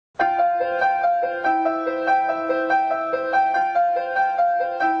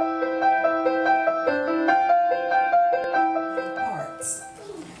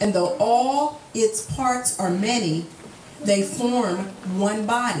And though all its parts are many, they form one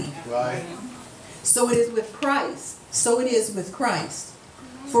body. Right. So it is with Christ. So it is with Christ.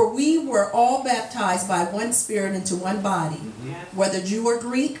 For we were all baptized by one Spirit into one body, whether Jew or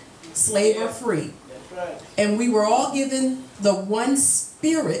Greek, slave or free. And we were all given the one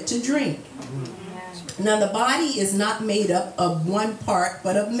Spirit to drink. Now the body is not made up of one part,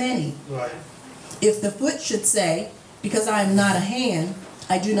 but of many. Right. If the foot should say, because I am not a hand,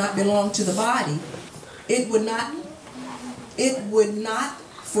 I do not belong to the body, it would not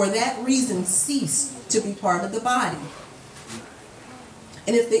for that reason cease to be part of the body.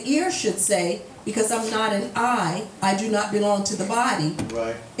 And if the ear should say, because I'm not an eye, I do not belong to the body,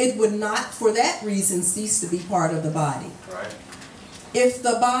 Right. it would not for that reason cease to be part of the body. Right. If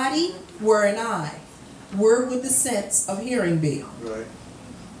the body were an eye, where would the sense of hearing be? Right.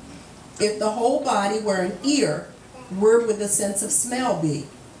 If the whole body were an ear, where would the sense of smell be?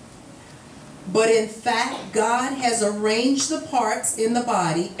 But in fact, God has arranged the parts in the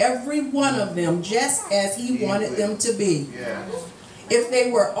body, every one of them, just as He wanted them to be. Yeah. If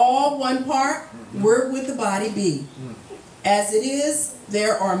they were all one part, where would the body be? As it is,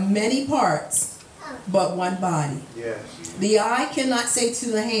 there are many parts, but one body. Yes. The eye cannot say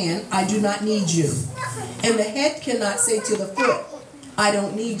to the hand, I do not need you. And the head cannot say to the foot, I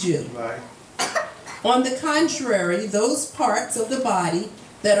don't need you. Right. On the contrary, those parts of the body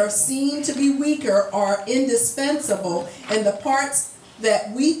that are seen to be weaker are indispensable, and the parts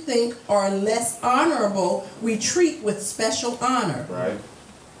that we think are less honorable we treat with special honor. Right.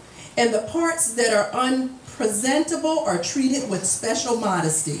 And the parts that are unpresentable are treated with special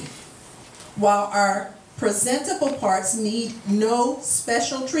modesty, while our presentable parts need no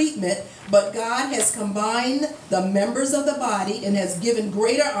special treatment, but God has combined the members of the body and has given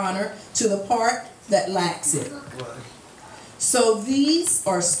greater honor to the part that lacks it. Right. So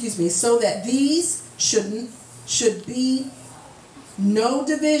that these should be no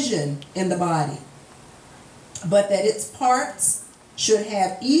division in the body, but that its parts should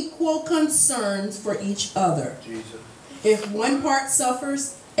have equal concerns for each other. Jesus. If one part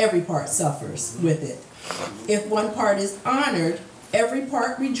suffers, every part suffers with it. If one part is honored, every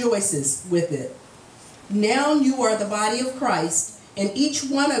part rejoices with it. Now you are the body of Christ, and each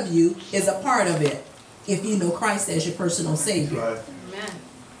one of you is a part of it, if you know Christ as your personal Savior. Right. Amen.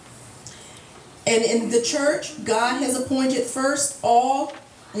 And in the church, God has appointed first all,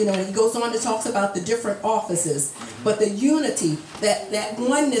 he goes on to talk about the different offices, but the unity, that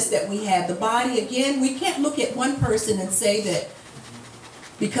oneness that we have, the body, again, we can't look at one person and say that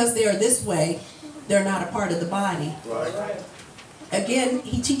because they are this way, they're not a part of the body. Right. Again,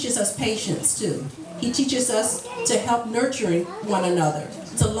 he teaches us patience too. He teaches us to help nurturing one another,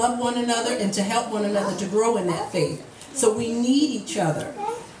 to love one another, and to help one another to grow in that faith. So we need each other.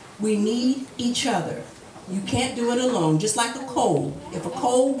 We need each other. You can't do it alone. Just like a coal. If a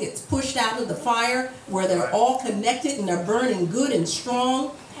coal gets pushed out of the fire where they're all connected and they're burning good and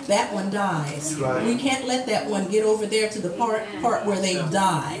strong, that one dies. Right. We can't let that one get over there to the part where they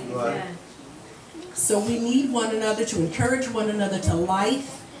die. Right. So we need one another to encourage one another to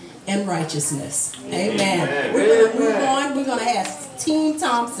life and righteousness. Amen. We're going to move on. We're going to have Team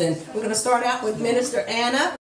Thompson. We're going to start out with Minister Anna.